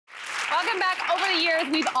Welcome back. Over the years,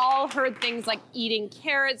 we've all heard things like eating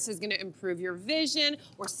carrots is going to improve your vision,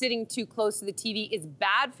 or sitting too close to the TV is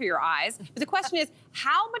bad for your eyes. But the question is,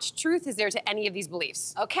 how much truth is there to any of these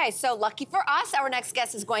beliefs? Okay, so lucky for us, our next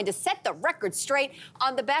guest is going to set the record straight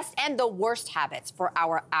on the best and the worst habits for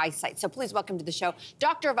our eyesight. So please welcome to the show,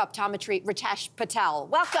 Doctor of Optometry, Ritesh Patel.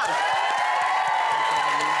 Welcome. Thank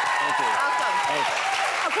you. Welcome. Thanks.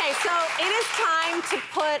 Okay, so it is time to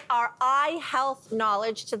put our eye health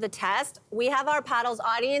knowledge to the test. We have our paddles.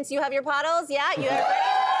 Audience, you have your paddles? Yeah? You have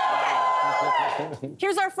ready? Okay.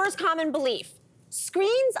 Here's our first common belief.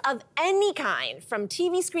 Screens of any kind, from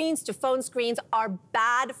TV screens to phone screens, are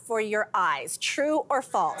bad for your eyes. True or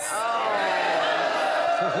false?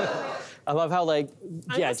 I love how, like,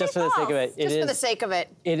 yeah, just for the sake of it. Just for the sake of it.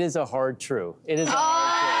 It is a hard true. It is a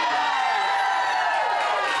hard true.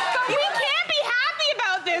 But we can't be happy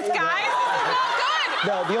about this, guys. This is not good.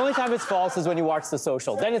 No, the only time it's false is when you watch The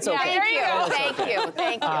Social. Then it's okay. There you go. Thank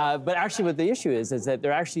you. But actually, what the issue is that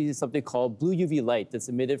there actually is something called blue UV light that's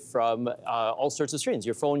emitted from all sorts of screens.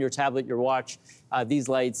 Your phone, your tablet, your watch, these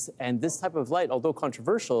lights. And this type of light, although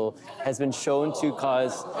controversial, has been shown to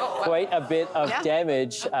cause quite a bit of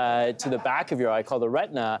damage to the back of your eye, called the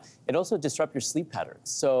retina, and also disrupt your sleep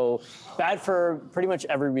patterns. So bad for pretty much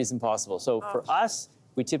every reason possible. So for us,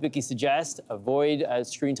 we typically suggest avoid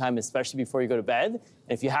screen time, especially before you go to bed. And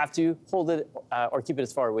if you have to, hold it or keep it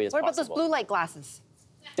as far away as possible. What about those blue light glasses?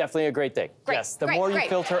 Definitely a great thing. Great, yes, the more you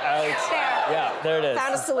filter out. There. Yeah, there it is.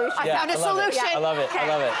 Found a solution. I found a solution. I love it. Okay. I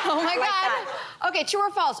love it. Oh my Like God. Okay, true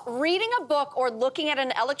or false? Reading a book or looking at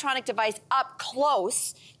an electronic device up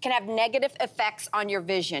close can have negative effects on your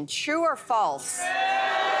vision. True or false?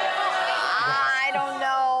 I don't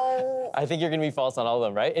know. I think you're gonna be false on all of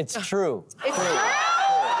them, right? It's true. It's true.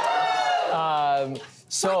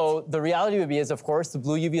 So the reality would be is, of course, the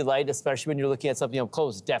blue UV light, especially when you're looking at something up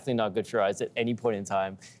close, is definitely not good for your eyes at any point in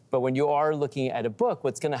time. But when you are looking at a book,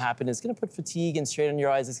 what's going to happen is it's going to put fatigue and strain on your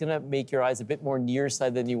eyes. It's going to make your eyes a bit more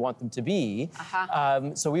nearsighted than you want them to be.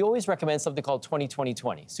 So we always recommend something called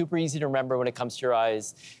 20-20-20. Super easy to remember when it comes to your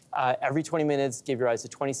eyes. Every 20 minutes, give your eyes a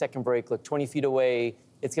 20-second break, look 20 feet away.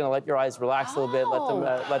 It's going to let your eyes relax a little bit, let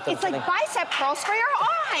them It's like bicep curls for your eyes.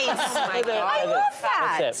 Oh my God. I love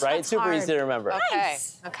that. That's it, right? That's Super hard. easy to remember. Okay.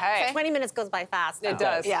 Okay. 20 minutes goes by fast. It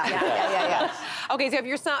does. Yeah. Okay, so if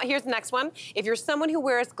you're here's the next one. If you're someone who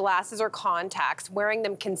wears glasses or contacts, wearing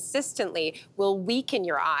them consistently will weaken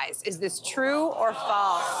your eyes. Is this true or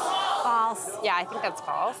false? False. Yeah, I think that's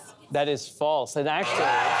false. That is false. And actually,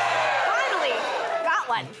 Finally, got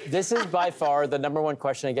one. this is by far the #1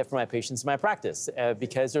 question I get from my patients in my practice,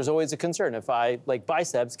 because there's always a concern. If I like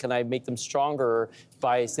biceps, can I make them stronger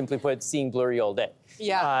by simply put seeing blurry all day?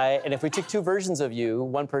 Yeah. And if we took two versions of you,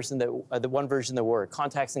 one version that wore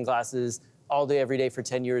contacts and glasses all day, every day for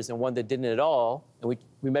 10 years, and one that didn't at all, and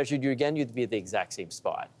we measured you again, you'd be at the exact same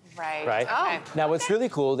spot. Right. Oh. Now, what's really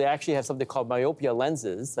cool, they actually have something called myopia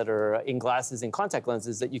lenses that are in glasses and contact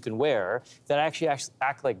lenses that you can wear that actually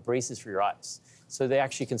act like braces for your eyes. So they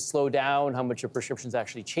actually can slow down how much your prescription's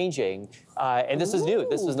actually changing. And this is new.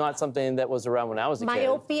 This was not something that was around when I was a kid.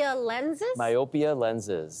 Myopia lenses? Myopia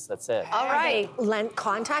lenses, that's it. All right.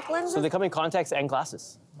 Contact lenses? So they come in contacts and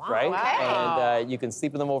glasses, right? Wow. And you can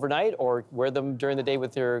sleep in them overnight or wear them during the day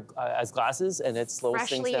with your as glasses, and it slows things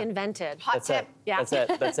Freshly down. invented. Hot tip. Yeah. That's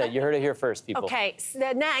it. That's it. You heard it here first, people. Okay,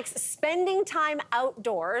 so next, spending time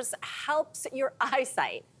outdoors helps your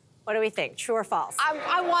eyesight. What do we think? True or false?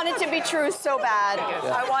 I want it to be true so bad.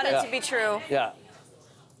 I want it to be true. Yeah.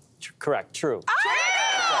 Correct. True.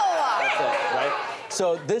 Oh! That's it, right?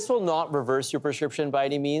 So this will not reverse your prescription by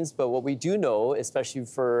any means, but what we do know, especially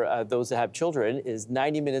for those that have children, is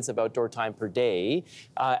 90 minutes of outdoor time per day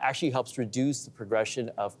actually helps reduce the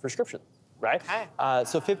progression of prescription. Right? Okay.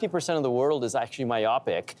 So 50% of the world is actually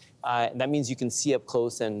myopic. And that means you can see up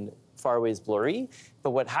close and far away is blurry. But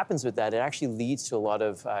what happens with that, it actually leads to a lot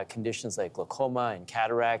of conditions like glaucoma and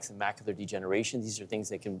cataracts and macular degeneration. These are things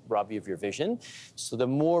that can rob you of your vision. So the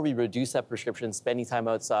more we reduce that prescription, spending time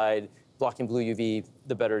outside, blocking blue UV,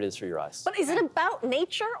 the better it is for your eyes. But is it about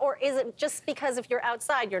nature, or is it just because if you're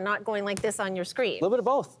outside, you're not going like this on your screen? A little bit of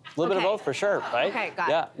both. A little bit of both for sure, right? Okay, got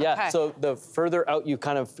it. Yeah. Okay. So the further out you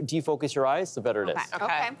kind of defocus your eyes, the better it is.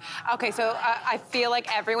 Okay, so I feel like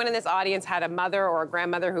everyone in this audience had a mother or a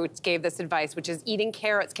grandmother who gave this advice, which is eating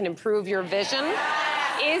carrots can improve your vision.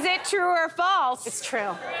 Is it true or false? It's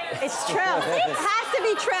true. It's true. It has to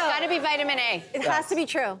be true. It's gotta be vitamin A. It has to be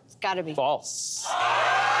true. It's gotta be. False.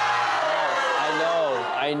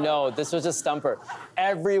 I know. This was a stumper.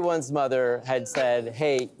 Everyone's mother had said,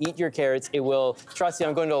 hey, eat your carrots. It will, trust me,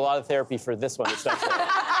 I'm going to a lot of therapy for this one especially.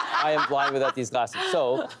 I am blind without these glasses.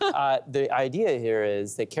 So the idea here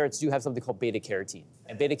is that carrots do have something called beta-carotene.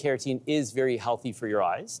 And beta-carotene is very healthy for your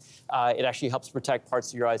eyes. It actually helps protect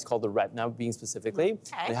parts of your eyes called the retina, being specifically.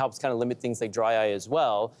 Okay. It helps kind of limit things like dry eye as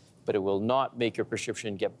well, but it will not make your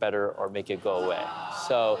prescription get better or make it go away.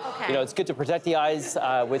 So, you know, it's good to protect the eyes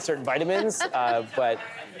with certain vitamins, but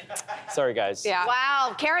sorry, guys. Yeah.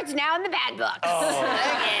 Wow, carrots now in the bad books.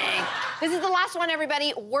 Okay. This is the last one,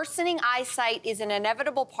 everybody. Worsening eyesight is an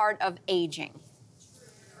inevitable part of aging.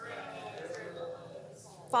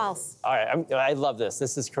 False. All right, I love this.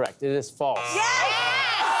 This is correct. It is false. Yes!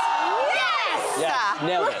 Yes! Yes,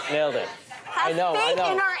 nailed it, nailed it. Have I know. faith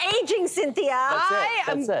in our aging, Cynthia.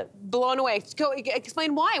 That's it. Blown away. Go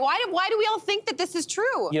explain why. Why do we all think that this is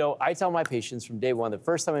true? You know, I tell my patients from day one, the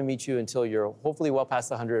first time I meet you until you're hopefully well past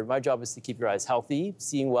 100, my job is to keep your eyes healthy,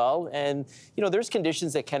 seeing well, and, you know, there's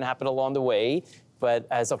conditions that can happen along the way, but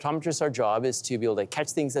as optometrists, our job is to be able to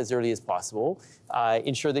catch things as early as possible,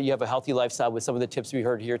 ensure that you have a healthy lifestyle with some of the tips we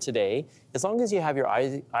heard here today. As long as you have your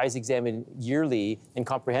eyes examined yearly and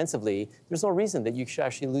comprehensively, there's no reason that you should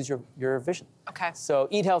actually lose your vision. Okay. So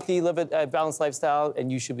eat healthy, live a balanced lifestyle,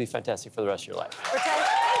 and you should be fantastic for the rest of your life. Ritesh,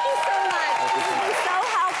 thank you so much. This has been so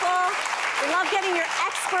helpful. We love getting your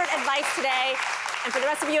expert advice today. And for the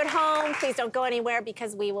rest of you at home, please don't go anywhere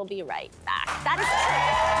because we will be right back. That is true.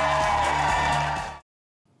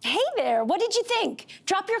 Hey there, what did you think?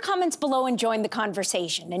 Drop your comments below and join the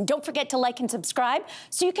conversation. And don't forget to like and subscribe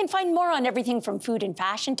so you can find more on everything from food and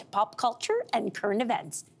fashion to pop culture and current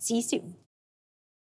events. See you soon.